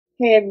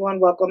Hey everyone,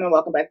 welcome and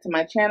welcome back to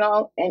my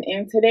channel. And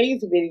in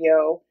today's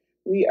video,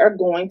 we are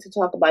going to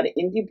talk about an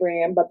indie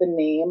brand by the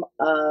name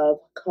of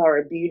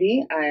Cara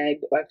Beauty. I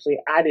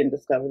didn't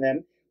discover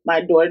them.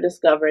 My daughter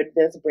discovered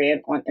this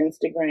brand on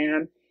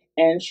Instagram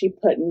and she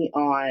put me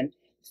on.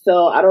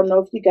 So I don't know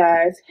if you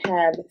guys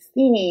have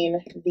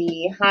seen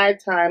the High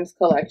Times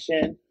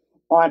collection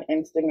on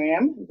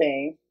Instagram.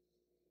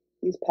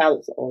 These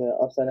palettes, oh,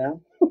 they're upside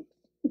down.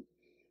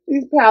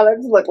 These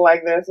palettes look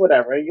like this,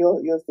 whatever,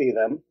 you'll see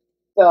them.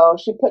 So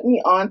she put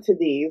me onto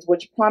these,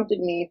 which prompted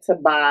me to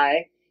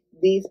buy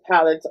these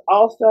palettes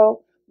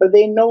also, but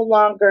they no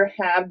longer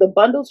have the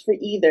bundles for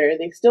either.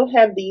 They still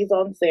have these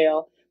on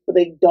sale, but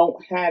they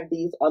don't have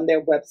these on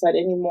their website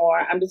anymore.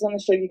 I'm just going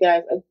to show you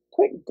guys a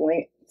quick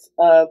glance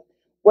of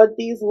what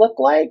these look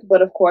like,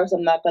 but of course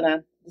I'm not going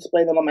to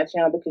display them on my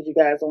channel because you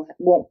guys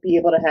won't be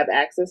able to have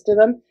access to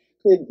them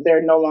because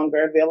they're no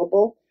longer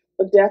available,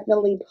 but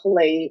definitely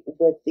play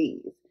with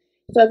these.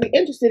 So if you're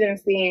interested in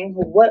seeing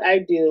what I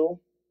do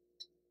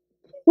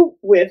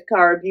with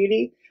Cara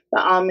Beauty, by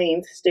all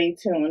means, stay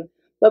tuned.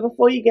 But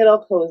before you get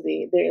all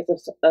cozy, there is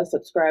a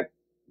subscribe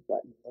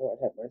button. Lord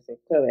have mercy.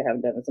 Clearly, I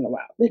haven't done this in a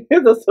while.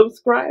 There's a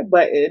subscribe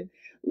button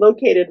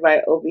located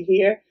right over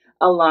here.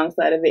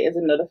 Alongside of it is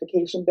a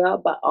notification bell.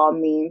 By all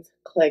means,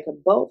 click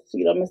both so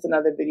you don't miss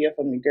another video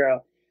from your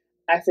girl.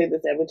 I say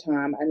this every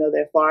time. I know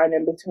they're far and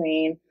in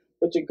between,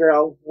 but your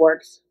girl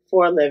works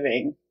for a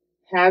living,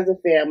 has a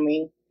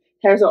family,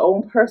 has her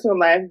own personal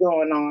life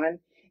going on.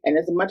 And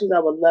as much as I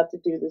would love to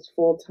do this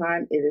full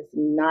time, it is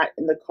not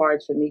in the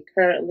cards for me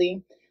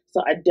currently.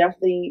 So I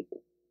definitely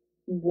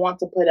want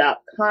to put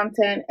out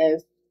content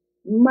as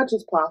much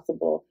as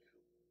possible,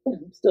 but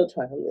I'm still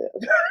trying to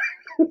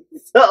live.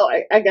 So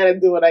I gotta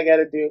do what I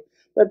gotta do.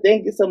 But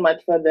thank you so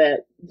much for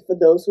that. For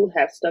those who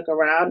have stuck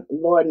around,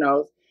 Lord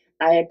knows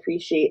I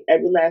appreciate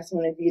every last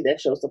one of you that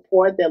show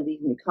support, that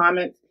leave me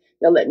comments,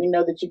 that let me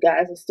know that you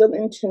guys are still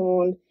in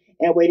tune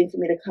and waiting for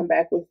me to come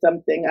back with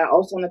something. I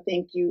also want to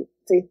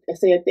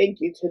say a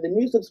thank you to the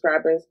new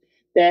subscribers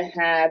that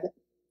have,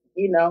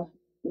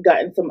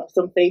 gotten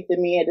some faith in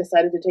me and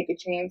decided to take a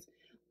chance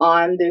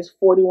on this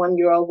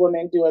 41-year-old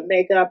woman doing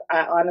makeup.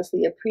 I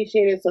honestly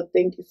appreciate it. So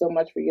thank you so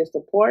much for your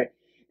support.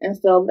 And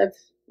so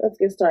let's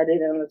get started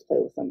and let's play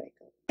with some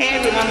makeup. Hey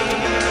everyone.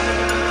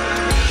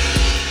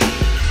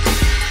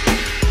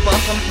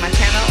 Welcome to my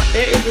channel.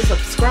 There is a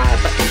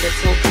subscribe button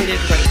that's located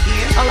right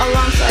here.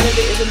 Alongside of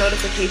it is a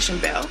notification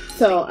bell.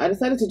 So I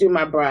decided to do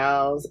my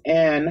brows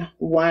and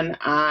one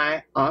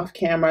eye off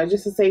camera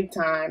just to save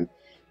time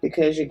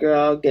because your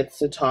girl gets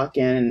to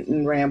talking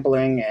and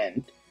rambling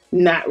and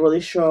not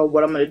really sure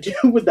what I'm going to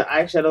do with the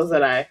eyeshadows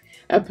that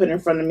I put in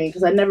front of me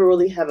because I never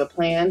really have a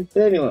plan.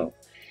 But anyway,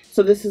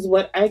 so this is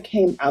what I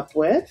came up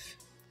with.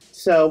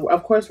 So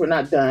of course we're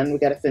not done. We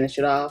got to finish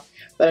it off.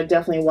 But I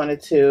definitely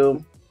wanted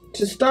to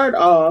start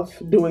off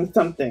doing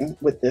something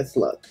with this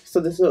look.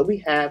 So this is what we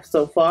have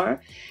so far.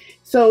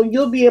 So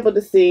you'll be able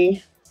to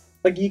see,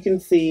 like you can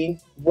see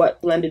what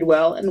blended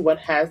well and what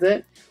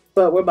hasn't,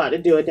 but we're about to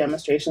do a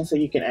demonstration so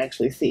you can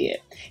actually see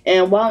it.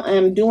 And while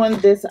I'm doing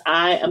this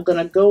eye, I'm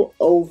gonna go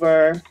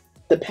over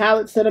the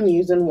palettes that I'm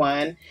using,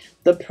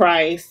 the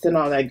price and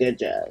all that good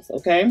jazz,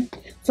 okay?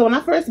 So when I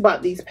first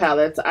bought these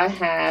palettes, I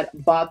had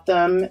bought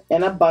them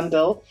in a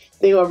bundle.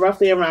 They were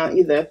roughly around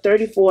either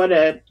 $34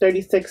 to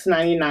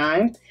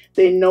 $36.99.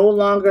 They no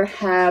longer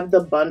have the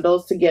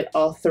bundles to get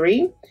all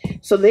three.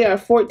 So they are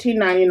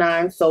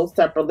 $14.99 sold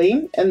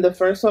separately. And the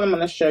first one I'm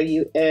going to show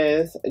you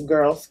is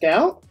Girl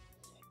Scout.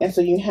 And so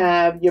you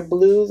have your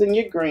blues and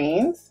your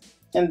greens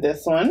in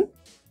this one.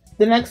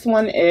 The next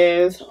one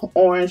is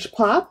Orange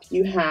Pop.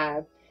 You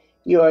have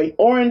your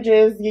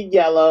oranges, your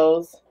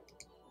yellows,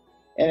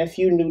 and a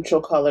few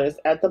neutral colors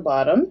at the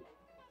bottom.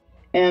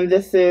 And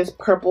this is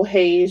Purple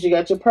Haze. You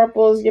got your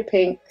purples, your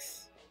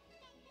pinks,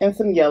 and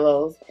some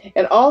yellows.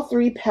 And all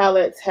three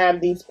palettes have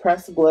these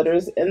pressed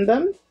glitters in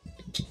them.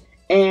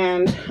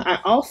 And I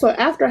also,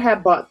 after I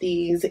had bought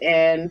these,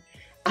 and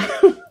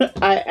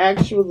I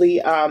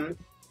actually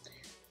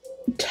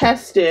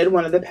tested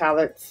one of the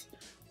palettes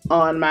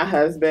on my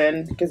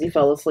husband because he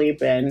fell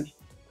asleep and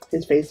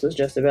his face was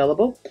just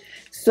available.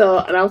 So,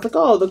 and I was like,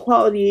 oh, the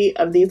quality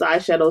of these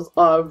eyeshadows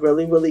are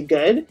really, really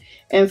good.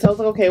 And so I was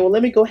like, okay, well,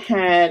 let me go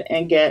ahead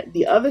and get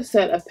the other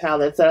set of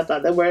palettes that I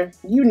thought that were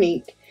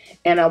unique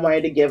and I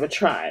wanted to give a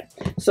try.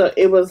 So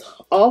it was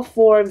all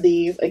four of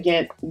these.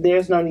 Again,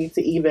 there's no need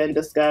to even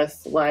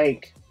discuss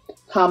like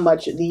how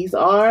much these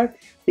are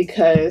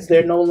because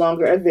they're no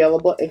longer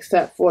available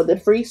except for the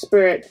Free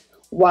Spirit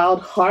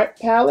Wild Heart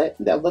palette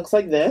that looks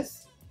like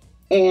this.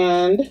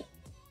 And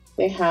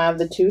they have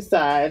the two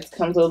sides,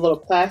 comes with a little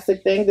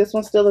plastic thing. This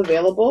one's still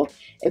available.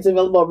 It's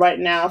available right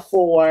now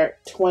for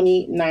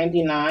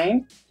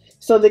 $20.99.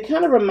 So they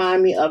kind of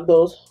remind me of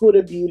those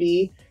Huda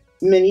Beauty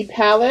mini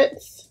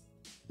palettes.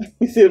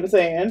 You see what I'm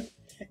saying?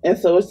 And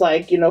so it's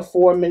like,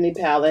 4 mini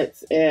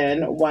palettes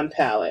in one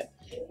palette.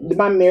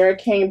 My mirror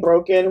came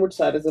broken. Which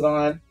side is it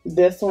on?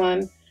 This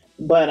one.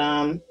 But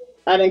I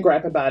didn't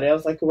gripe about it. I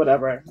was like,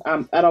 whatever.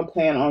 I don't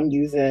plan on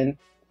using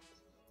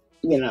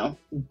you know,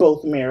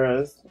 both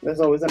mirrors. There's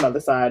always another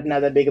side,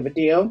 not that big of a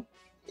deal.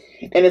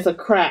 And it's a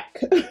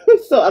crack.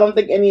 So I don't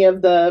think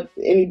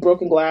any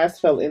broken glass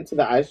fell into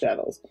the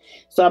eyeshadows.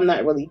 So I'm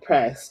not really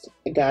pressed.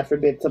 God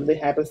forbid something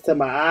happens to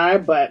my eye,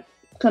 but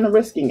kind of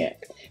risking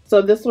it.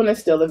 So this one is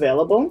still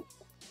available.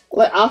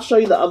 I'll show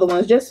you the other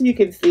ones just so you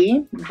can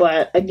see.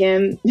 But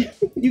again,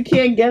 you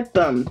can't get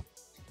them.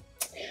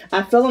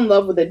 I fell in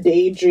love with the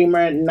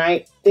Daydreamer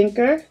Night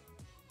Thinker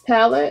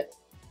palette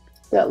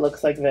that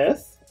looks like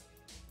this.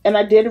 And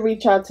I did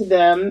reach out to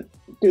them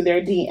through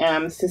their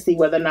DMs to see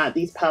whether or not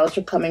these palettes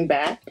are coming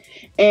back.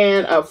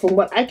 And from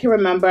what I can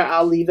remember,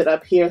 I'll leave it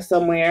up here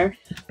somewhere,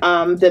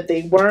 that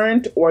they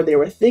weren't, or they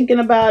were thinking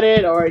about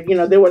it, or, you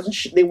know, they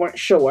weren't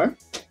sure.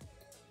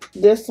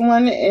 This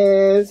one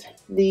is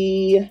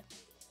the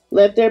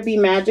Let There Be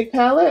Magic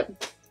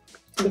palette.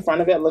 The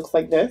front of it looks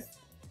like this.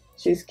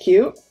 She's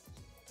cute.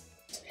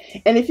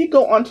 And if you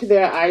go onto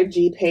their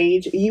IG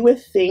page, you would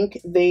think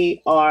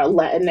they are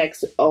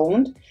Latinx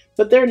owned,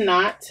 but they're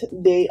not.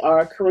 They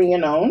are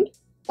Korean owned.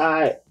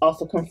 I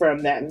also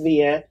confirmed that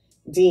via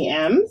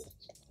DMs.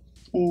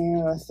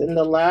 And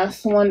the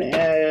last one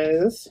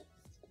is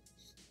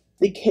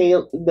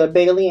the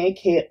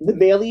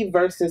Bailey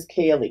versus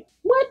Kaylee.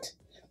 What?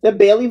 The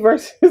Bailey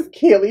versus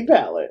Kaylee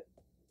palette.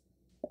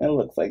 It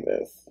looks like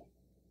this.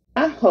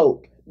 I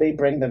hope they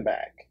bring them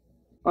back.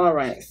 All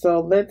right, so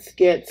let's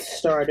get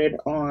started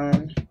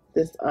on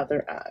this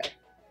other eye.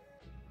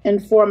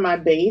 And for my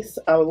base,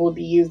 I will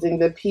be using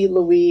the P.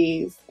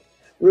 Louise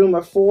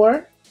Rumor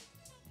 4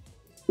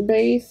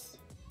 base.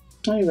 I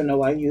don't even know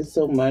why I use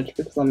so much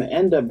because I'm gonna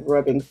end up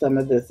rubbing some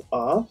of this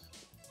off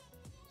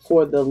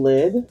for the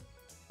lid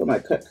for my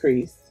cut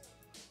crease,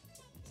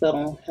 so I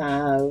don't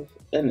have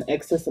an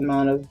excess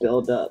amount of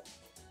buildup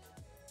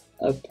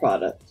of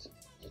product.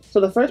 So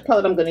the first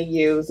palette I'm going to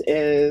use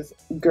is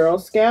Girl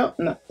Scout.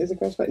 No, is it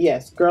Girl Scout?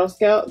 Yes, Girl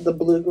Scout, the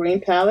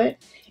blue-green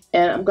palette.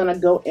 And I'm going to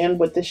go in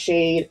with the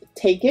shade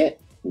Take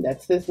It.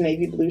 That's this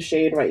navy blue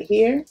shade right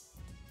here.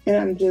 And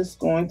I'm just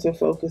going to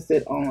focus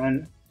it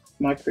on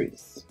my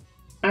crease.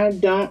 I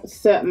don't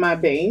set my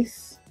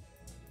base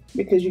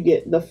because you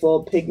get the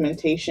full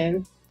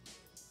pigmentation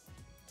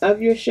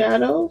of your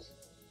shadows.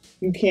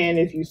 You can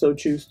if you so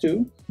choose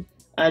to.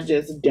 I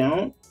just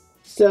don't.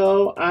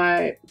 So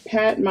I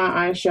pat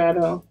my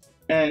eyeshadow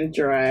and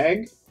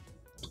drag.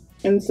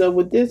 And so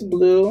with this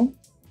blue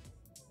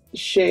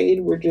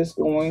shade, we're just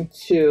going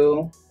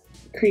to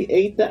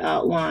create the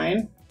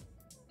outline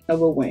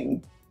of a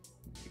wing.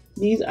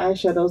 These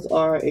eyeshadows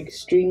are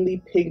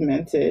extremely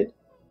pigmented,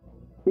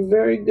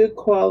 very good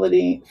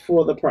quality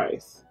for the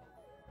price.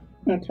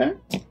 Okay.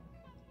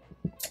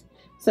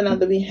 So now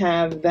that we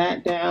have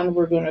that down,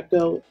 we're going to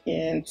go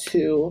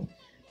into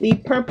the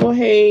Purple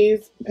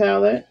Haze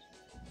palette.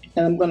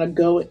 And I'm going to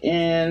go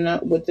in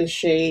with the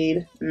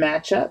shade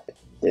Matchup,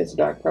 this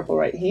dark purple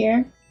right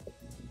here.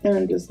 And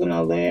I'm just going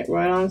to lay it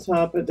right on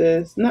top of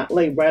this. Not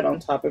lay right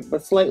on top of it,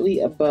 but slightly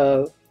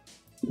above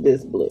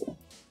this blue.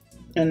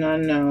 And I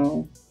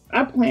know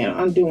I plan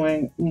on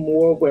doing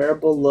more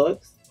wearable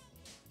looks.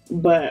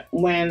 But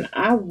when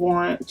I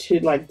want to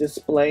like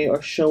display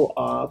or show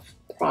off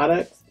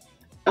products,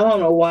 I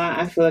don't know why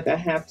I feel like I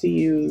have to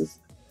use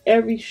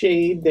every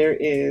shade there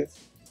is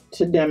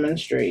to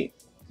demonstrate.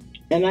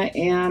 And I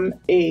am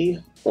a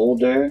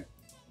older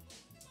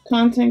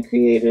content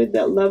creator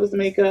that loves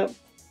makeup.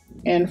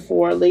 And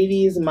for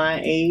ladies my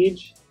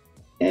age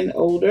and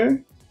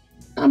older,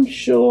 I'm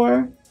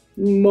sure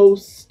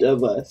most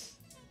of us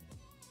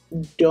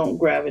don't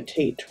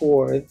gravitate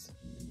towards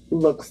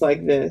looks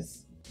like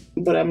this.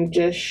 But I'm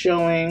just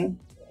showing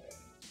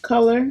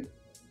color,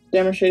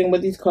 demonstrating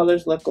what these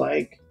colors look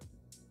like,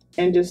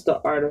 and just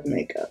the art of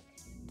makeup.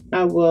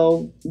 I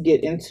will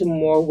get into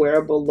more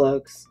wearable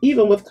looks,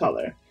 even with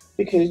color.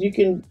 Because you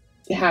can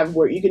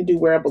do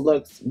wearable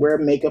looks, wear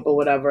makeup or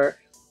whatever,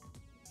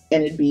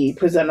 and it'd be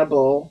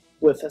presentable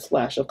with a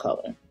splash of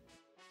color.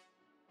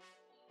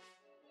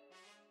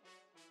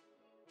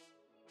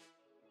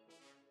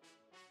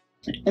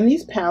 And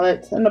these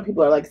palettes, I know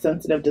people are like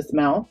sensitive to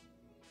smell.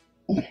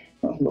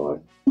 Oh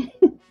Lord.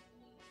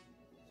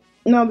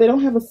 No, they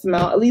don't have a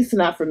smell, at least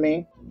not for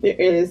me. There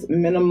is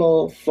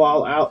minimal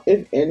fallout,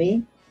 if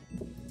any.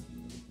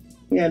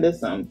 Yeah,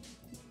 there's some,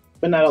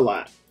 but not a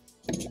lot.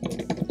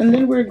 And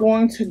then we're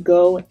going to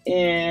go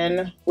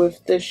in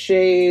with the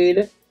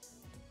shade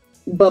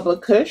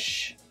Bubba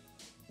Kush.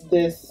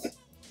 This,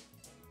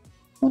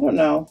 I don't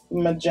know,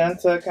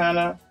 magenta kind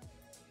of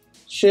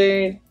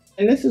shade.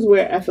 And this is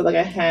where I feel like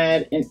I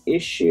had an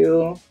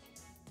issue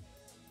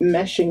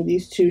meshing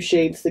these two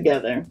shades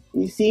together.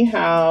 You see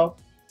how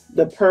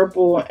the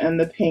purple and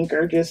the pink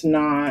are just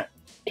not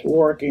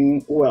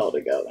working well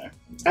together.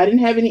 I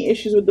didn't have any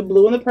issues with the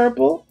blue and the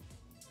purple,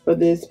 but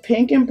this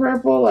pink and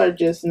purple are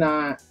just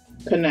not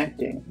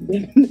connecting.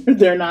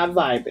 They're not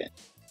vibing.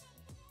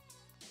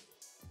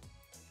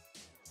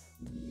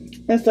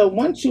 And so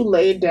once you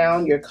lay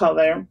down your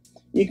color,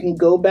 you can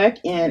go back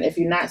in. If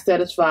you're not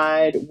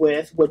satisfied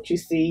with what you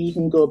see, you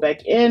can go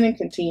back in and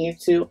continue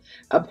to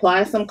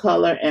apply some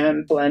color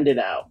and blend it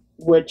out.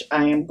 which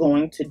I am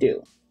going to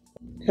do.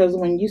 Because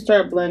when you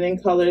start blending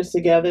colors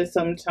together,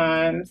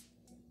 sometimes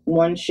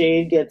one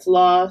shade gets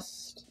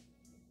lost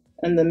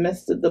in the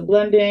midst of the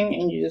blending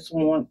and you just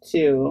want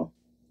to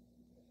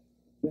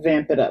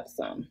vamp it up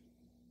some.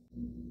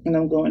 And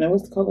I'm going in,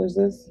 what color is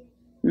this?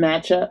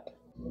 Match Up.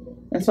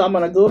 And so I'm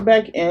going to go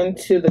back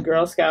into the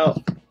Girl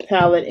Scout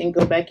palette and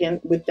go back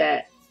in with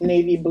that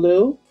navy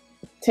blue.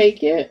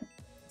 Take it.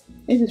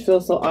 It just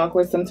feels so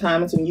awkward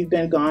sometimes when you've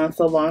been gone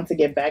so long to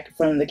get back in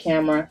front of the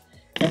camera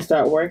and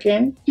start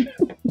working.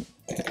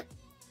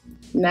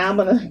 Now I'm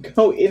gonna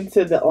go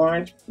into the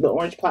orange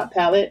pop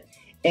palette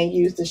and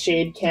use the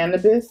shade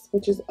Cannabis,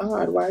 which is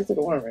odd. Why is it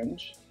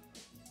orange?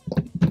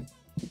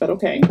 But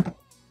okay.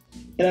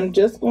 And I'm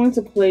just going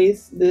to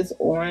place this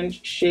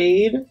orange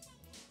shade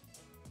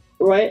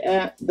right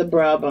at the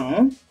brow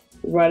bone,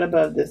 right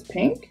above this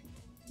pink.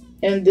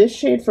 And this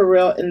shade, for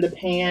real, in the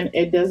pan,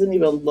 it doesn't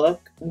even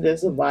look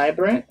this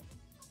vibrant.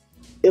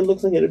 It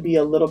looks like it would be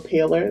a little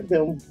paler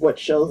than what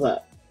shows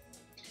up.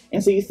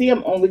 And so you see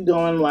I'm only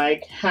going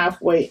like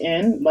halfway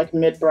in, like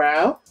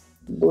mid-brow.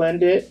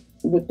 Blend it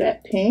with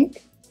that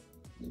pink.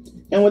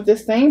 And with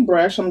this same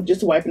brush, I'm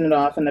just wiping it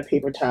off in a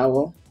paper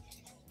towel.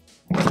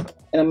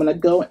 And I'm going to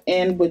go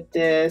in with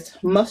this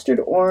mustard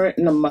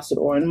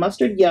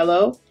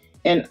yellow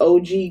and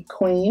OG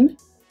Queen.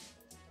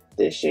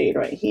 This shade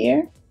right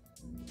here.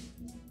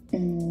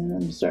 And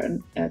I'm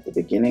starting at the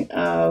beginning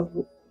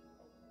of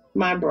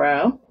my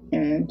brow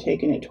and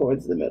taking it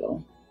towards the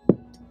middle.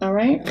 All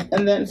right,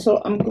 and then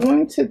so I'm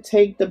going to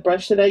take the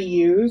brush that I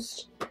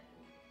used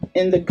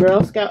in the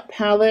Girl Scout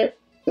palette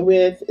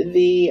with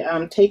the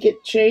Take It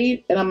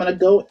shade, and I'm going to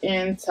go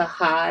into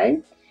High.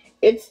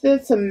 It's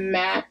this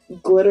matte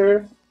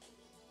glitter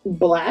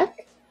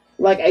black.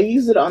 Like, I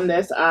use it on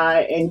this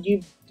eye, and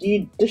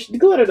the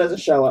glitter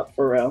doesn't show up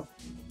for real.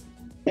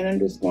 And I'm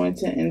just going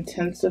to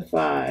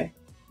intensify.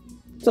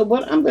 So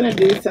what I'm going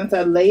to do, since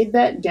I laid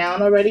that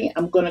down already,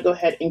 I'm going to go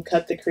ahead and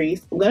cut the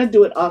crease. I'm going to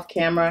do it off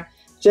camera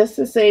just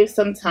to save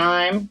some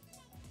time,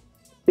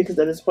 because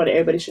at this point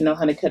everybody should know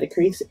how to cut a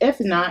crease. If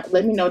not,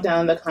 let me know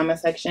down in the comment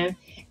section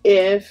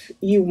if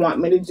you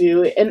want me to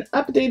do an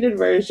updated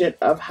version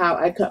of how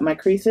I cut my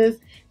creases,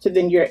 so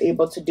then you're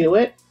able to do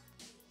it.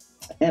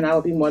 And I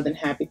will be more than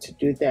happy to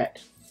do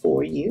that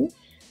for you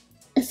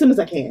as soon as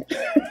I can.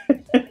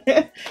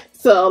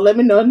 So let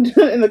me know in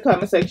the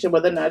comment section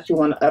whether or not you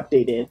want an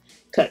updated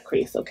cut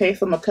crease. Okay,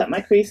 so I'm going to cut my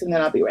crease and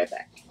then I'll be right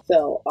back.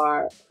 So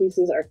our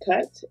creases are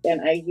cut, and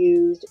I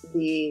used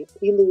the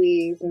P.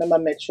 Louise, Mema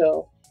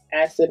Mitchell,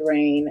 Acid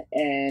Rain,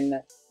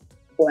 and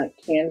Blank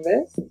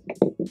Canvas.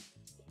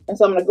 And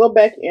so I'm going to go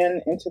back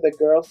into the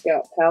Girl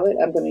Scout palette.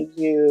 I'm going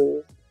to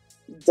use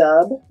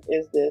Dub,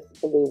 is this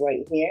blue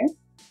right here.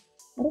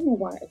 I don't know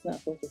why it's not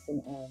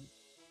focusing on.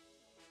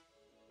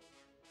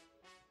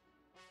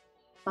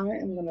 I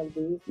am going to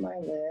lose my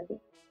lid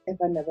if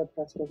I never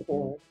press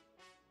record.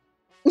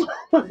 Oh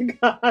my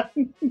God.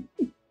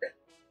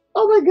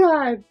 Oh my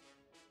God.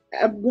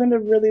 I'm going to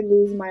really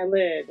lose my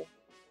lid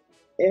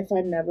if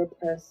I never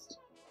pressed.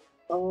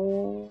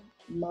 Oh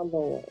my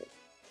Lord.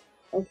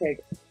 Okay.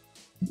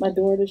 My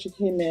daughter, she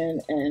came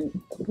in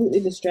and completely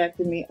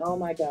distracted me. Oh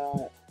my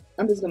God.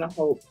 I'm just going to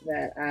hope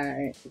that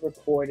I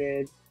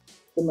recorded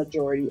the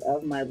majority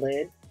of my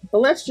lid. But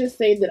let's just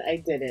say that I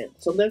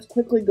didn't. So let's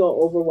quickly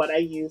go over what I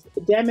used.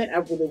 Damn it, I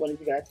really wanted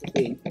you guys to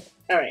see.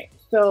 All right.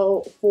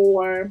 So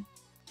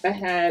I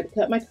had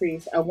cut my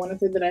crease. I want to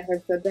say that I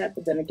had said that,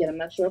 but then again, I'm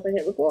not sure if I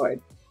hit record.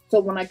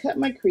 So when I cut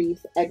my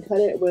crease, I cut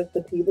it with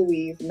the P.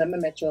 Louise, Mema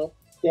Mitchell.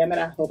 Damn it,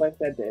 I hope I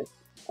said this.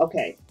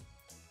 Okay.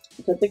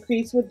 Cut the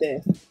crease with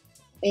this.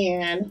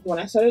 And when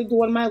I started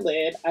doing my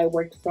lid, I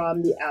worked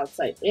from the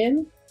outside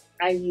in.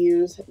 I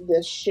used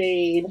the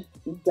shade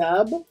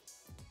Dub.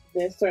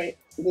 This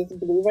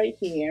blue right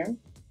here.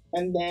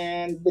 And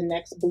then the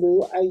next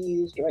blue I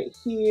used right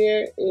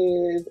here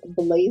is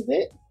Blaze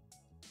It.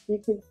 You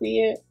can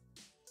see it.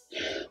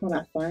 When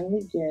I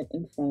finally get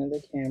in front of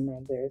the camera,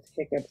 there's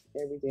hiccups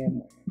every damn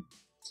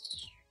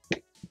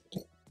where.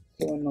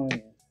 So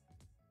annoying.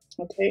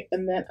 Okay,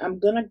 and then I'm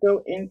gonna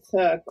go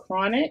into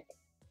Chronic.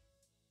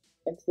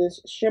 It's this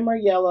shimmer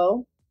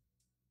yellow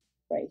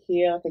right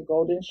here, like a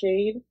golden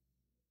shade.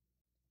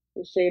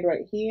 The shade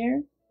right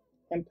here,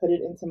 and put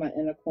it into my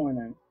inner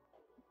corner,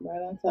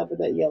 right on top of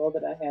that yellow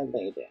that I had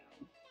laid down.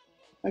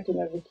 I can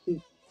never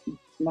keep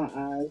my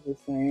eyes the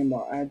same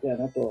or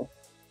identical.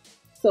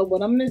 So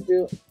what I'm going to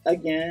do,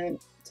 again,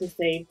 to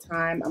save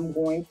time, I'm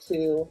going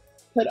to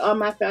put on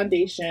my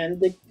foundation.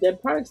 The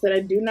products that I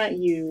do not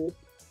use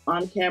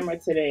on camera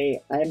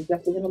today, I'm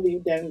definitely going to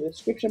leave down in the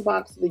description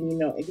box so then you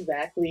know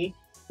exactly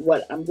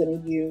what I'm going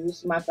to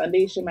use. My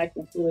foundation, my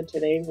concealer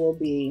today will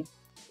be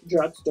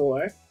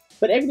drugstore,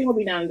 but everything will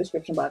be down in the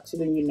description box so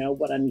then you know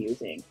what I'm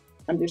using.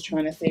 I'm just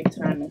trying to save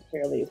time, and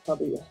clearly it's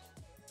probably,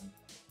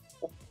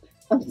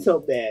 I'm so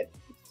bad.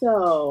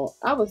 So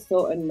I was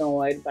so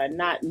annoyed by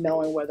not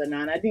knowing whether or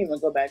not, I didn't even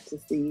go back to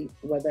see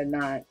whether or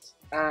not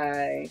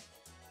I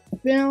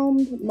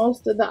filmed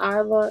most of the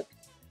eye look,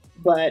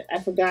 but I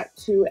forgot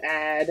to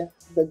add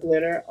the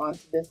glitter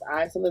onto this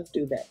eye, so let's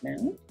do that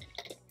now.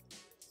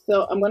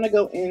 So I'm going to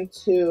go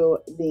into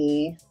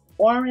the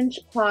Orange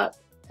Pop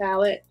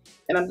palette,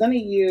 and I'm going to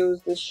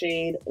use the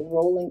shade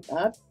Rolling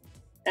Up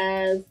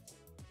as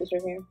this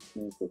right here.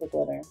 Let me see the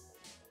glitter.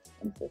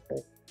 I'm so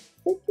sick.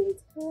 Sick and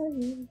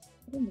tired.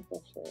 I don't know if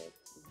I should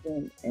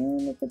zoom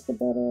in if it's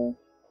better.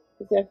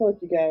 You see, I feel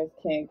like you guys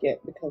can't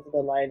get, because of the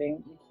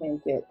lighting, you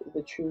can't get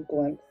the true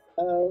glimpse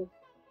of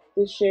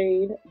the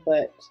shade,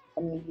 but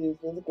I'm going to use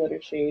this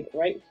glitter shade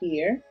right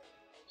here.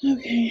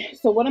 Okay,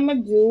 so what I'm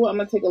going to do, I'm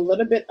going to take a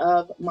little bit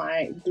of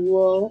my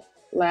Dual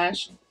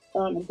Lash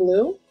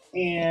glue,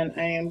 and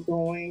I am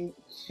going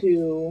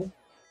to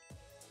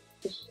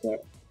just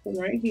start from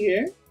right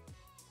here,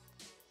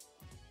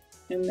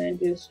 and then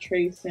just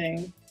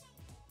tracing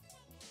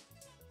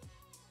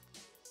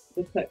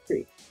the cut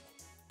crease.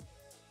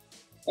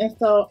 And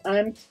so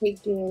I'm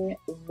taking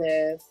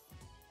this,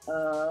 I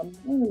don't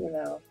even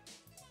know,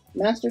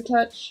 Master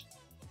Touch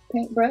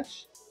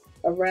paintbrush,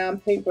 a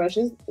round paintbrush.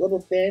 It's a little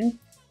thin.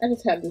 I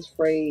just have this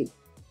frayed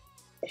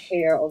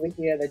hair over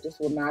here that just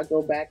will not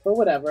go back, but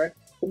whatever.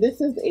 So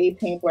this is a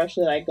paintbrush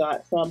that I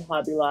got from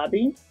Hobby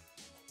Lobby.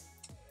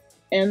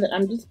 And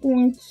I'm just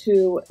going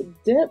to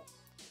dip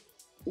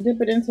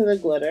it into the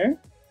glitter.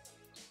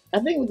 I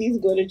think with these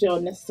glitters, you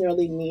don't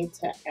necessarily need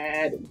to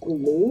add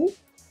glue,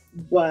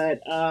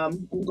 but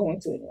I'm going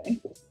to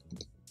anyway.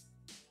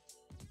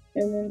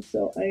 And then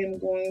so I am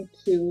going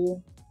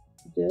to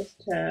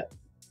just tap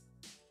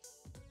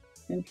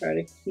and try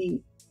to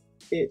keep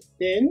it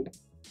thin.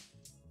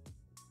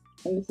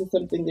 And this is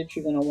something that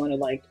you're going to want to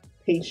like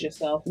pace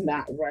yourself,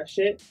 not rush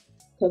it,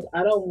 because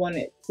I don't want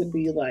it to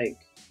be like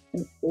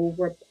an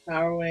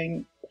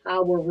overpowering,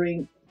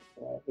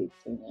 oh, I hate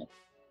saying that,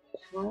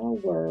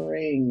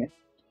 powering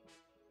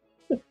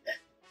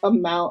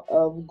amount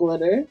of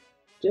glitter,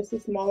 just a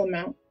small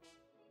amount.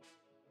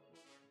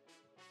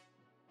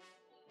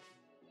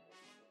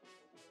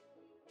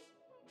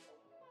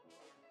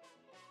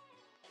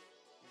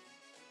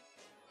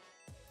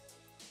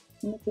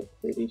 And it's a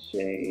pretty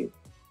shade.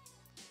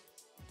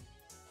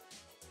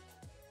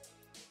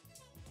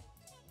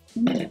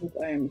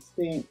 I am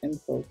staying in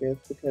focus,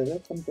 because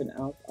that's something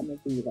else I'm gonna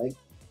be like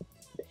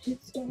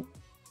pissed off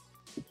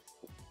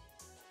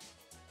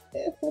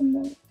if I'm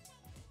not.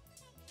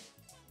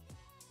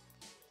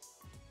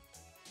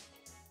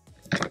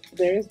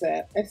 There's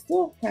that. I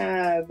still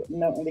have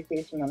no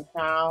indication on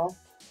how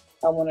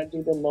I want to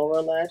do the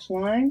lower lash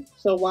line.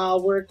 So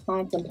while we're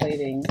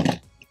contemplating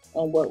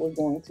on what we're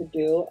going to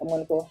do, I'm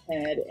going to go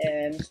ahead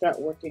and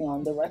start working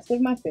on the rest of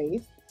my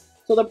face.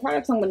 So the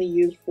products I'm going to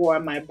use for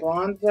my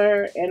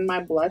bronzer and my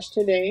blush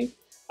today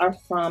are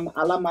from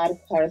Almond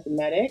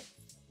Cosmetics.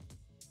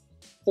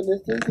 So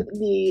this is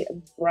the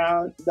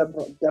bronzer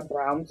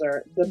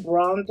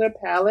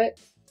palette,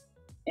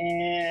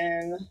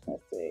 and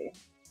let's see,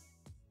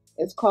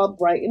 it's called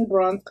Brighten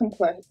Bronze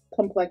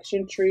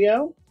Complexion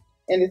Trio,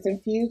 and it's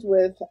infused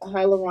with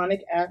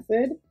hyaluronic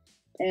acid.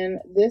 And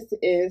this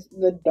is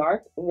the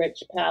Dark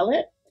Rich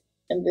palette,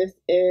 and this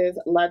is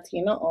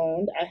Latina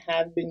owned. I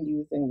have been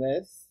using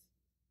this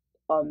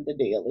on the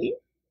daily.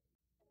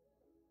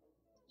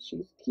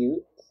 She's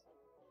cute.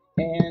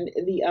 And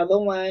the other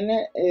one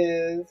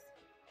is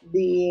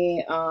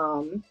the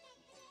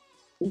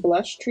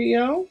Blush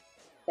Trio,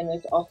 and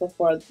it's also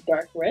for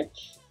Dark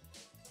Rich.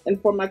 And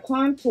for my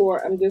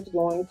contour, I'm just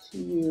going to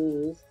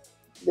use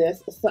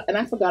this, and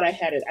I forgot I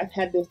had it. I've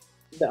had this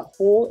the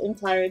whole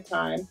entire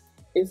time.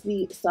 It's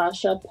the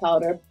Sacha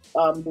Powder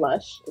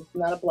blush. It's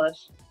not a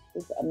blush.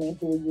 I mean,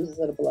 who uses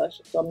it a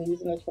blush? So I'm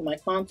using this for my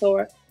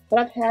contour, but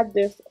I've had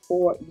this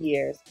for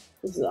years.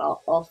 This is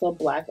also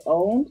Black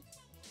owned.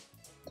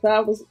 So I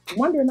was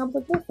wondering, I was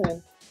like,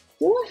 listen,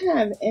 do I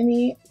have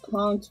any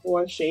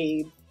contour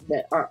shades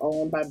that are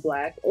owned by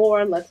Black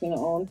or Latino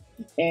owned?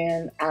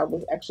 And I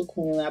was actually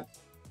cleaning up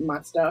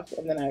my stuff,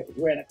 and then I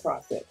ran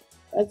across it.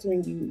 That's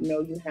when you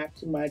know you have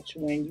too much,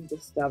 when you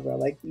discover,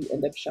 like, you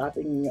end up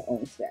shopping in your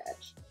own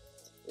stash.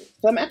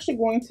 So I'm actually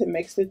going to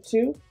mix the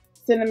two,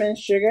 Cinnamon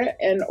Sugar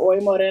and Oy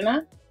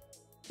Morena,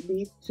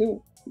 these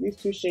two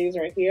shades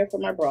right here for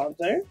my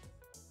bronzer.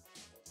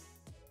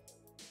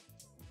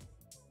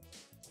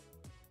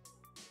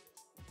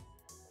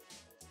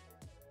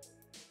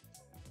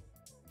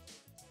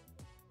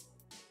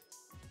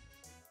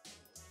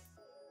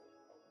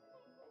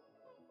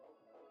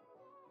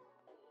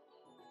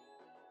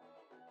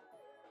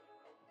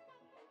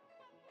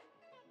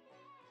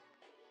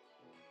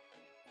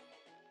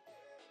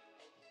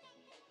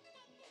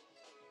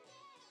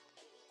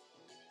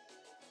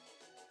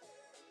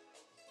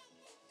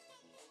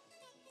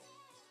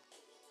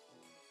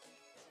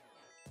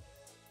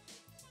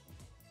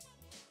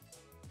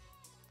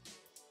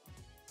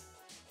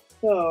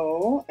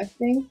 So I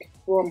think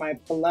for my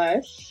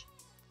blush,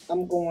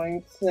 I'm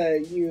going to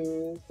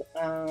use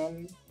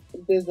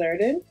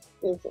Deserted,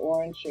 this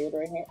orange shade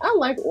right here. I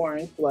like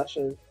orange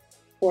blushes.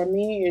 For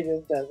me, it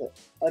just does it.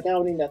 Like, I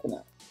don't need nothing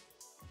else.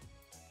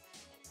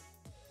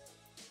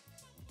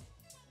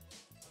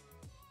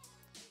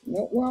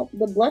 No, well,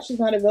 the blush is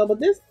not available.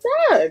 This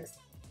sucks.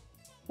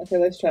 Okay,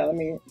 let's try.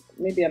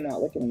 Maybe I'm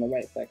not looking in the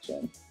right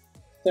section.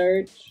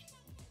 Search.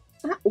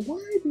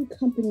 Why do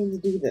companies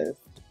do this?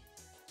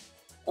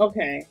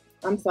 Okay,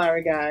 I'm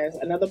sorry, guys.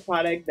 Another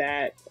product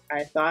that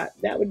I thought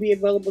that would be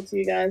available to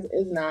you guys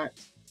is not,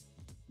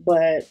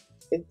 but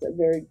it's a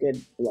very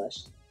good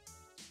blush.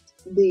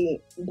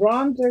 The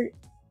bronzer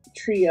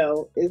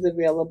trio is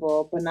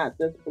available, but not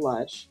this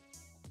blush.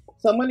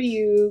 So I'm going to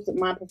use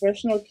my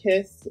Professional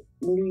Kiss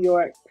New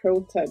York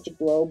Pro Touch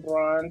Glow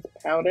Bronze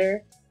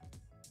Powder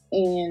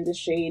in the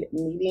shade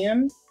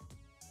Medium.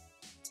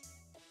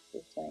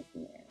 This right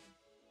here.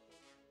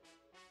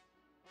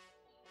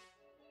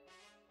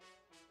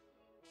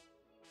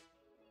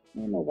 I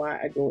don't know why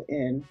I go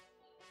in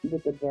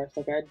with the brush,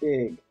 like I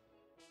dig.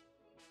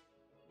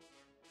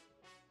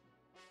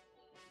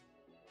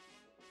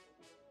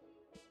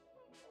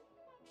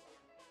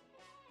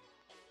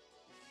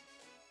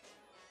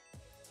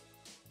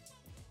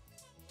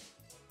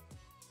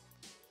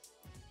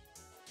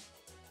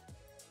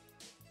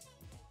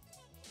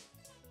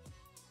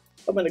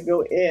 I'm going to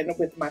go in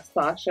with my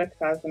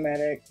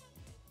Sachacosmetics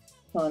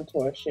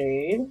contour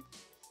shade.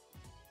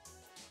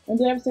 And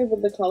did I say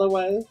what the color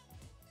was?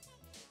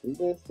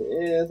 This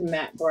is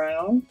matte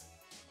brown.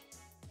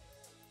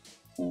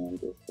 And I'm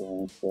just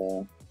going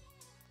to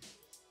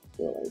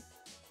go like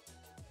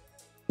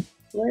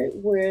right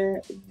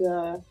where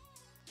the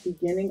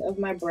beginning of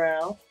my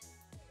brow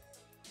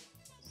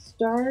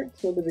starts.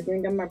 So the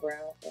beginning of my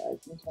brow, guys,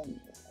 I'm telling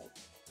you,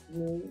 like,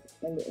 me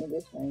and the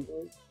English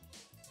language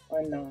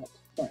are not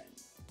friends.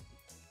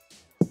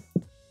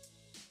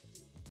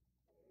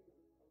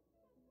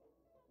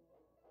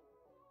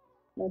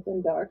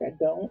 Nothing dark. I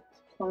don't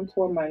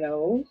contour my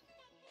nose.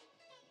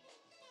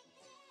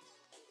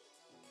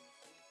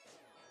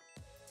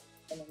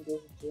 And I'm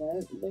just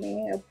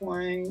gently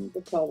applying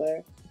the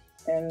color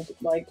and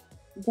like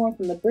going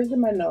from the bridge of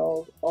my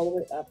nose all the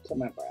way up to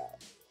my brow.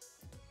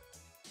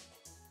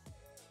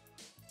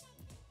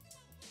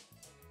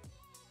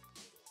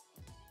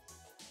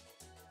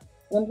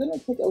 And I'm going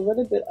to take a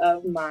little bit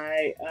of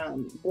my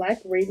Black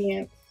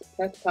Radiance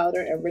pressed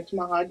powder and Rich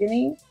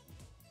Mahogany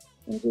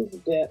and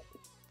just dip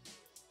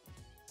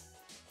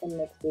and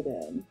mix it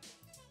in.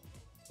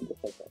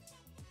 Just like this.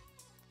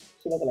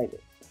 Should look like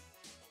this.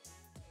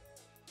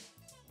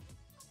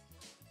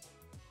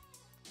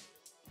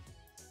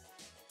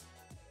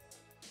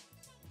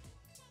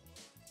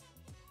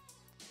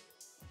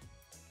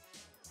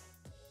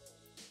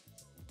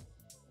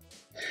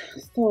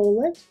 So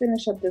let's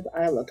finish up this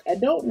eye look. I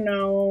don't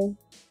know.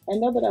 I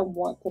know that I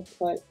want to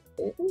put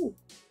it. Ooh,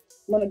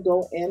 I'm going to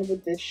go in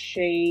with this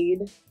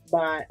shade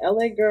by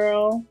LA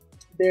Girl.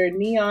 Their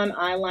neon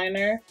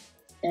eyeliner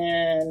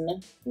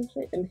and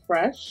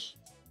Fresh.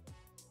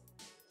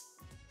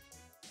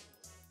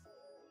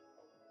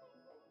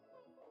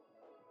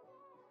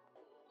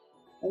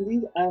 And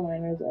these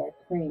eyeliners are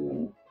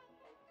creamy.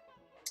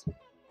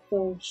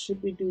 So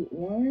should we do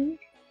orange?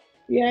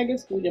 Yeah, I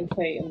guess we didn't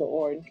play in the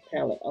orange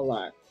palette a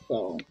lot.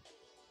 So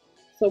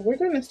we're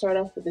going to start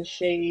off with the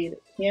shade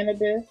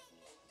Cannabis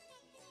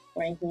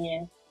right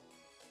here.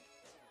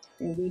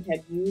 And we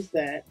had used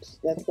that.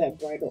 That's that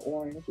brighter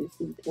orange you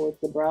see towards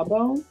the brow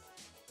bone.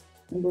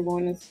 And we're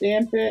going to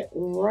stamp it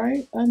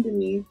right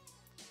underneath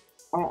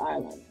our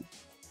eyeliner.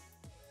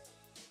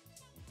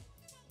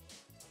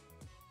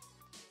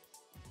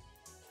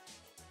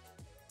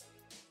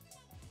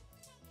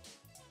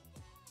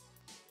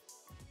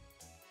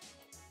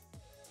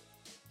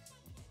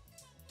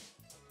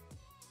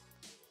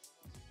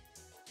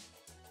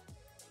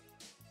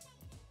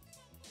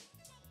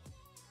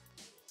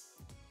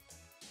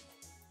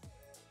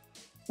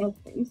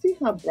 Okay, you see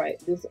how bright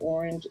this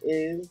orange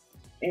is?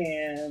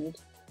 And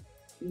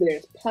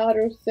there's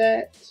powder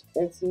set.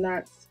 It's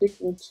not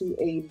sticking to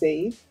a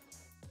base.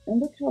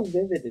 And look how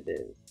vivid it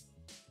is.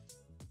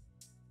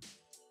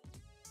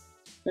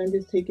 I'm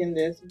just taking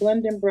this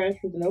blending brush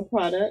with no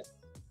product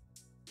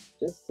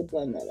just to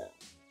blend that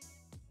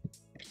out.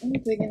 I'm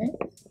taking it.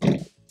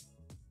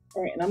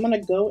 All right, and I'm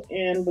gonna go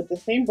in with the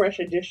same brush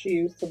I just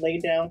used to lay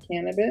down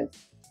Cannabis.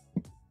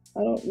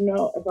 I don't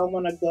know if I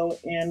wanna go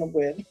in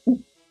with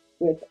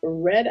with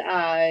red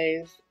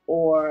eyes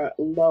or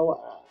low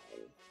eyes.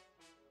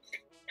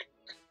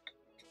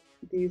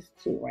 These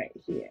two right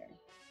here.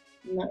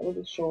 I'm not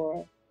really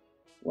sure.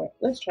 What?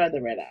 Let's try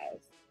the red eyes.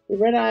 The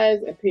red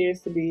eyes appears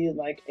to be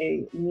like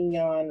a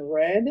neon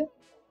red.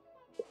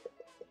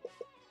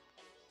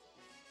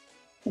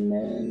 And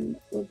then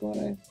we're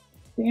gonna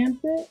stamp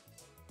it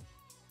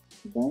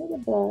right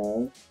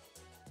above,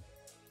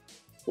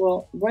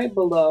 well, right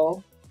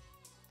below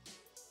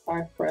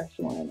our Fresh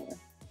liner.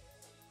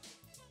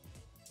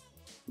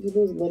 We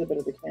lose a little bit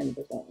of the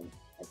Cannabis on it,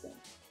 I think.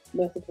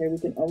 That's okay, we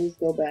can always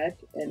go back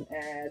and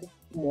add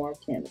more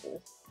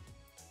Cannabis.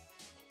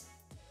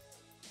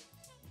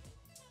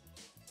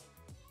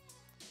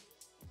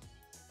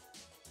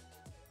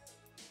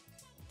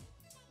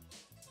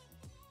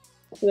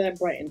 So that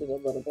brightened it a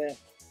little bit.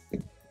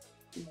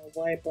 I'm gonna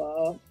wipe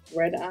off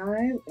red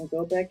eyes and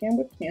go back in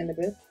with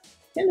Cannabis.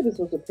 And if this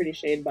was a pretty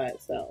shade by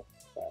itself,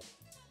 but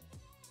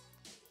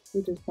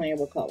we're just playing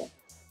with color.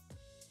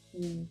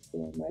 So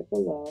right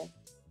below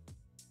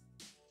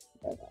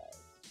red eyes.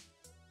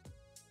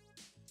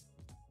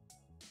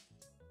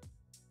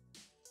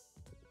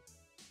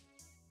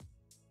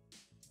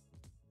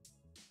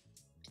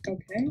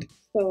 Okay,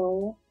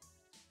 so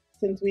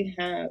since we've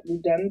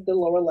done the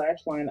lower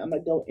lash line, I'm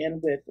gonna go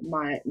in with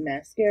my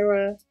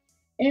mascara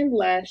and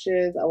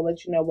lashes. I will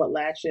let you know what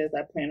lashes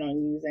I plan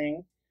on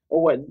using,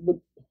 or what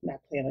not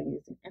plan on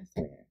using. I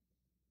swear.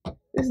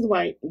 This is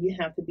why you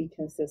have to be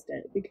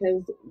consistent,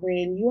 because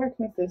when you are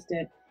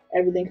consistent,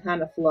 everything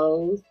kind of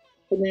flows.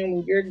 But then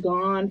when you're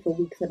gone for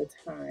weeks at a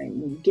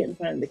time, when you get in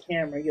front of the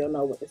camera, you'll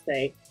know what to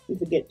say. You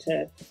forget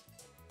to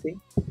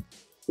you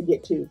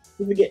forget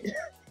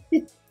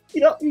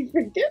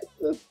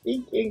to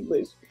speak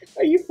English,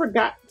 or you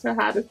forgot to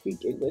how to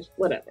speak English,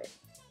 whatever.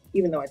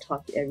 Even though I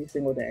talk every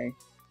single day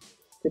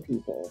to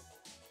people,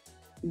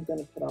 I'm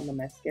gonna put on the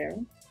mascara,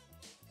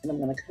 and I'm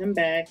gonna come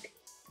back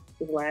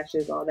with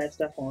lashes, all that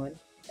stuff on,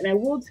 and I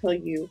will tell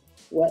you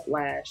what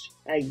lash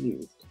I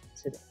used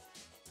today.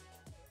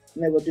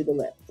 And then we'll do the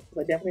lips.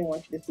 So I definitely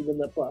want you to see the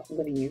lip gloss I'm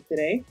going to use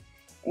today.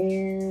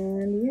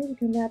 And yeah, we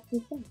can wrap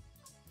this up.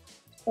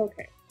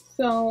 Okay,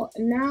 so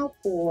now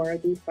for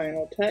the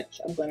final touch,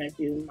 I'm going to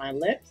do my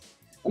lips.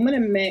 I'm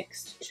going to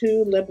mix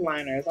two lip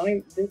liners.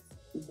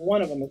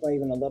 One of them is not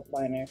even a lip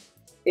liner.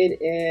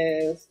 It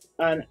is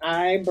an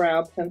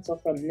eyebrow pencil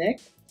from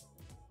NYX,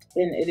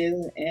 and it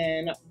is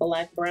in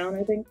black brown,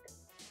 I think.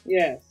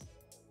 Yes,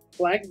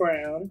 black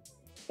brown,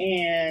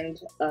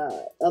 and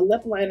a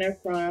lip liner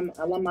from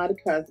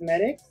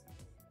Alamarcosmetics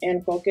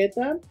and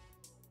Coqueta.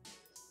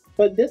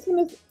 But this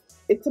one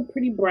it's a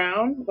pretty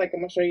brown, like I'm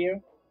gonna show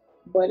you,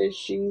 but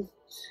she's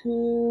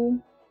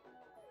too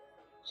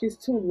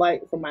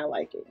light for my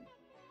liking.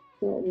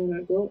 So I'm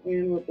gonna go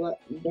in with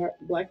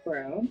black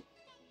brown.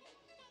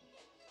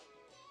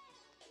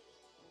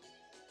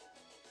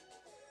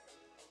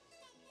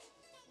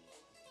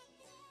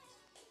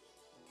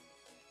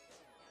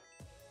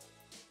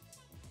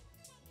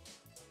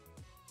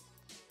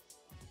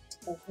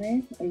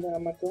 Okay, and then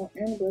I'm gonna go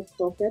in with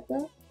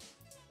Coqueta.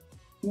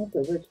 Not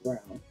the rich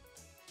brown.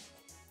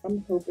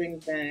 I'm hoping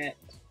that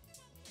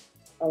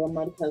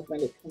Almond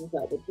Cosmetics comes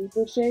out with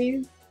deeper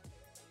shades.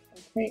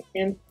 Okay,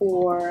 and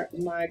for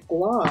my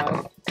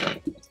gloss,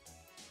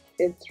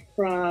 it's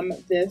from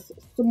this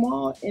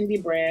small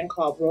indie brand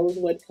called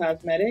Rosewood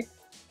Cosmetics.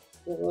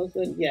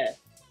 Rosewood, yes.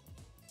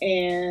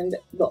 And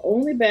the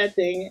only bad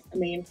thing, I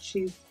mean,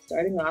 she's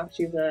starting off,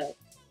 she's a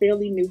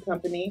fairly new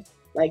company,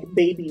 like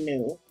baby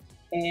new.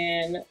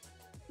 And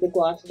the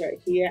gloss is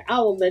right here. I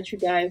will let you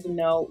guys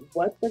know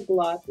what the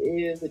gloss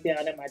is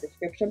down in my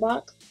description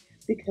box,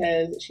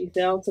 because she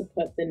failed to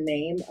put the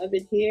name of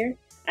it here.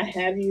 I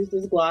have used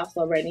this gloss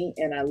already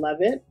and I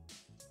love it,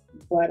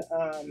 but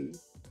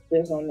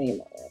there's no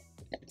name on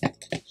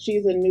it.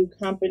 She's a new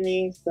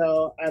company,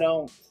 so I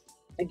don't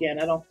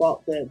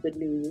fault the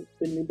new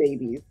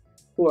babies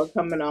who are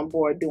coming on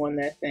board doing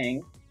their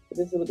thing. But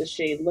this is what the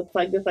shade looks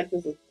like. Just like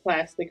this is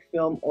plastic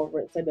film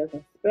over it so it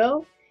doesn't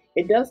spill.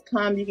 It does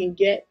come, you can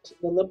get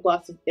the lip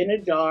glosses in a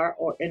jar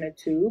or in a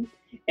tube.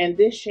 And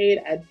this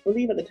shade, I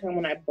believe at the time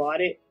when I bought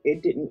it,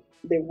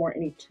 there weren't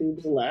any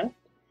tubes left.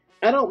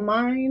 I don't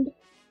mind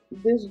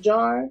this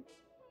jar.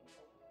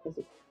 Is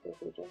it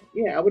jar?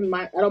 Yeah, I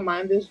don't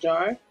mind this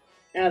jar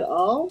at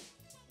all.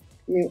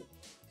 I mean,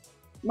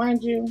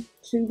 mind you,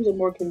 tubes are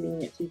more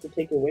convenient so you can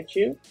take it with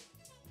you.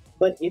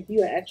 But if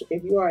you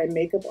are a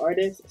makeup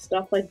artist,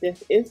 stuff like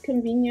this is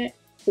convenient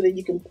so that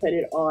you can put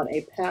it on a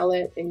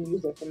palette and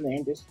use it from there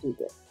and just scoop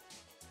it.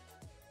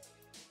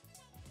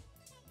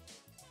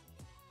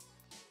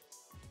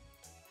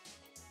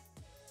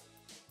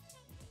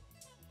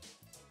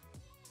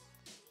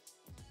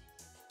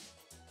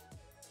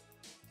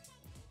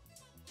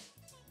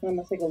 I'm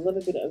going to take a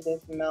little bit of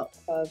this Melt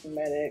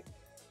Cosmetics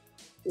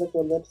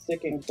liquid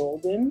lipstick in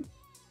Golden.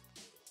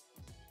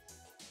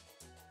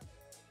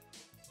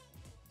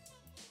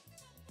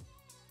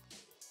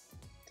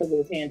 Because it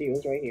was handy, it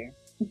was right here.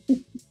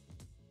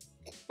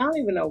 I don't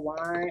even know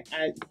why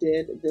I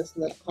did this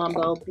lip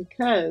combo,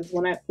 because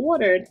when I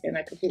ordered, and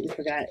I completely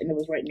forgot, and it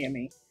was right near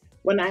me.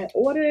 When I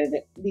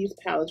ordered these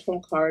palettes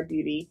from Cara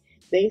Beauty,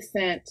 they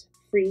sent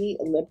free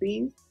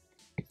lippies.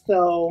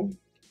 So,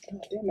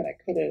 oh, damn it,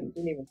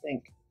 didn't even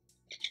think.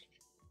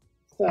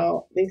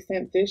 So they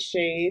sent this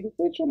shade,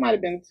 which might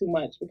have been too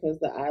much because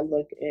the eye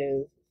look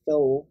is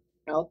so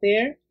out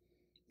there.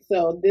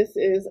 So this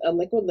is a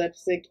liquid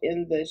lipstick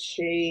in the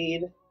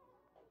shade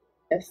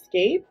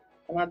Escape.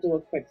 And I'll do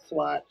a quick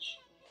swatch.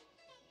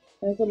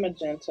 There's a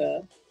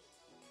magenta.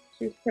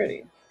 She's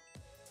pretty.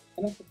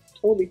 And I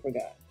totally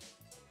forgot.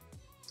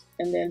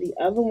 And then the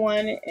other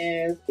one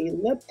is a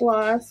lip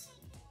gloss.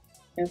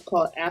 And it's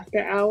called After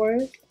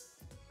Hours.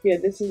 Yeah,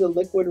 this is a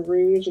liquid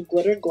rouge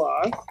glitter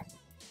gloss.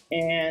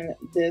 And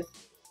this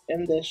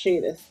in the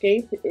shade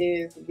Escape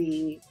is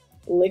the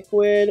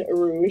liquid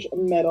rouge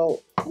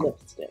metal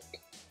lipstick.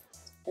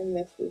 And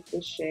this is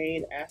the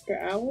shade After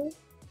Hours.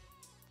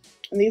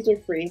 And these are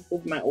free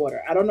with my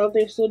order. I don't know if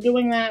they're still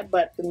doing that,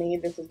 but for me,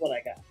 this is what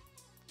I got.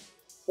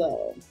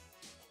 So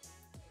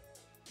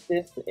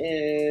this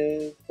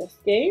is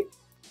Escape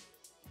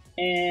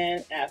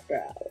and After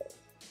Hours.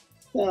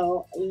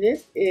 So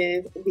this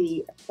is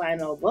the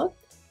final look.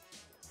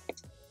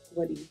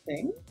 What do you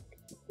think?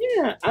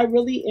 Yeah, I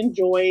really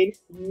enjoyed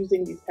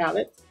using these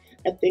palettes.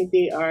 I think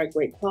they are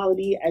great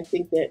quality. I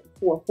think that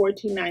for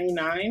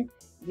 $14.99,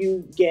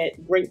 you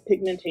get great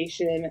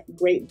pigmentation,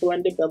 great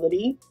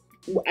blendability.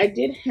 I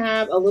did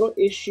have a little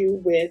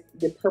issue with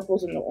the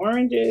purples and the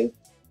oranges,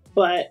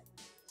 but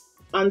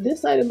on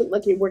this side, it looked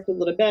like it worked a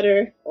little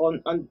better.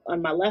 On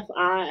my left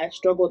eye, I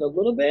struggled a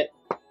little bit,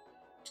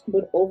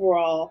 but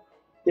overall,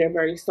 they're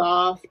very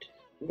soft,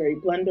 very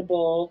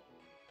blendable,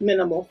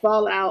 minimal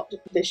fallout.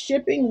 The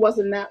shipping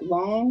wasn't that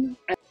long.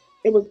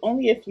 It was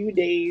only a few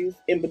days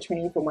in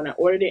between from when I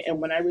ordered it and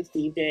when I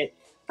received it.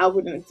 I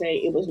wouldn't say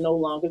it was no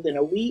longer than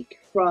a week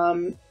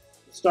from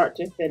start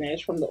to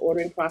finish, from the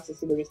ordering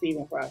process to the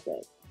receiving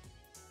process.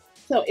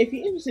 So if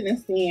you're interested in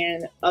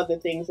seeing other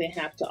things they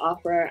have to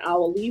offer, I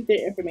will leave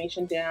their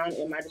information down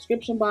in my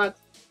description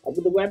box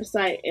with the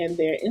website and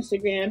their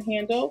Instagram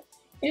handle.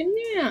 And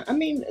yeah, I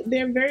mean,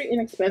 they're very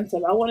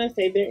inexpensive. I want to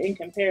say they're in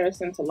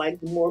comparison to like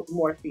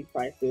Morphe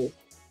prices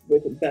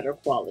with better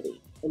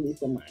quality, at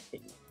least in my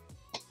opinion.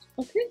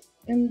 Okay,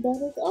 and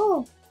that is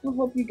all. I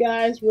hope you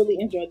guys really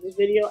enjoyed this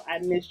video. I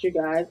missed you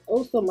guys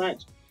oh so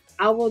much.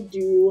 I will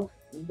do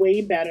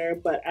way better,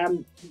 but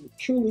I'm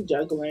truly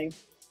juggling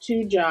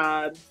 2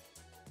 jobs.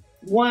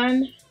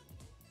 One,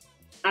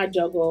 I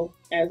juggle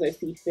as I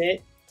see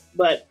fit,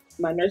 but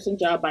my nursing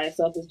job by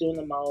itself is doing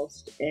the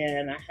most,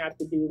 and I have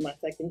to do my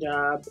second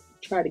job,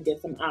 try to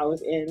get some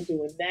hours in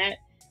doing that,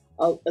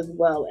 as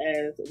well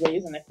as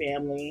raising a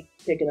family,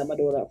 picking up my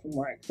daughter up from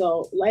work.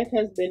 So life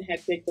has been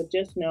hectic, but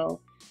just know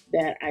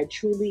that I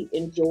truly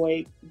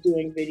enjoy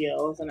doing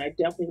videos, and I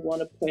definitely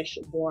want to push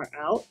more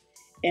out,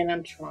 and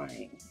I'm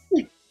trying.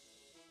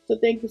 So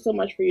thank you so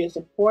much for your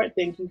support.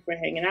 Thank you for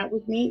hanging out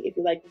with me. If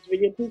you like this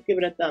video, please give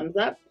it a thumbs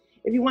up.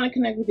 If you want to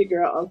connect with your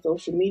girl on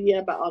social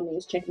media, by all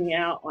means, check me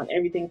out on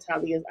everything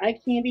Talia's Eye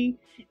Candy,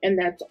 and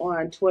that's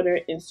on Twitter,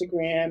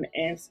 Instagram,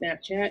 and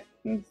Snapchat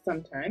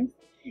sometimes.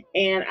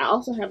 And I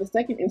also have a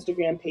second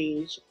Instagram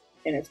page,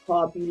 and it's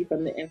called Beauty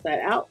from the Inside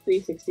Out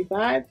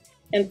 365.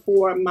 And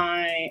for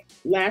my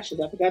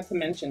lashes, I forgot to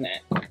mention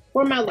that.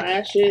 For my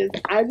lashes,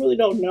 I really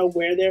don't know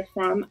where they're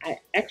from. I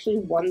actually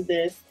won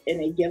this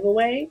in a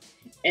giveaway,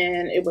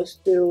 and it was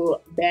through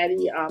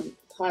Baddie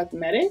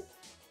Cosmetics.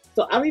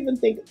 So I don't even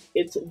think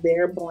it's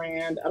their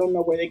brand. I don't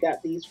know where they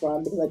got these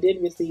from, because I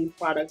did receive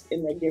products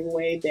in their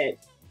giveaway that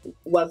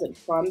wasn't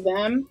from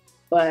them.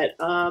 But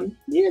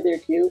yeah, they're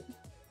cute.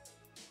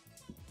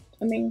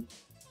 I mean,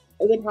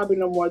 they're probably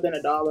no more than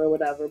 $1 or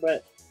whatever,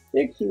 but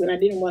they're cute. And I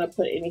didn't want to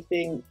put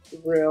anything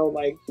real,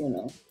 like, you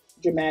know,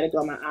 dramatic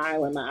on my eye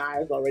when my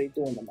eye is already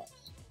doing the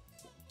most.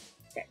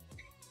 Okay.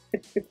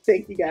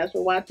 Thank you guys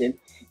for watching,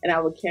 and I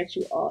will catch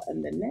you all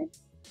in the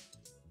next.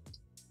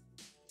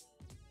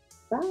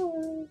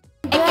 Bye.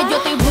 Es que yo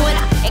estoy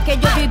buena, es que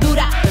yo estoy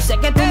dura. Yo sé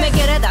que tú me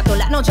quieres dar toda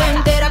la noche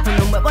entera.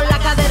 Cuando muevo la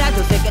cadera,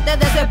 yo sé que te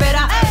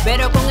desespera.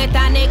 Pero con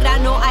esta negra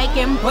no hay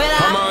quien pueda.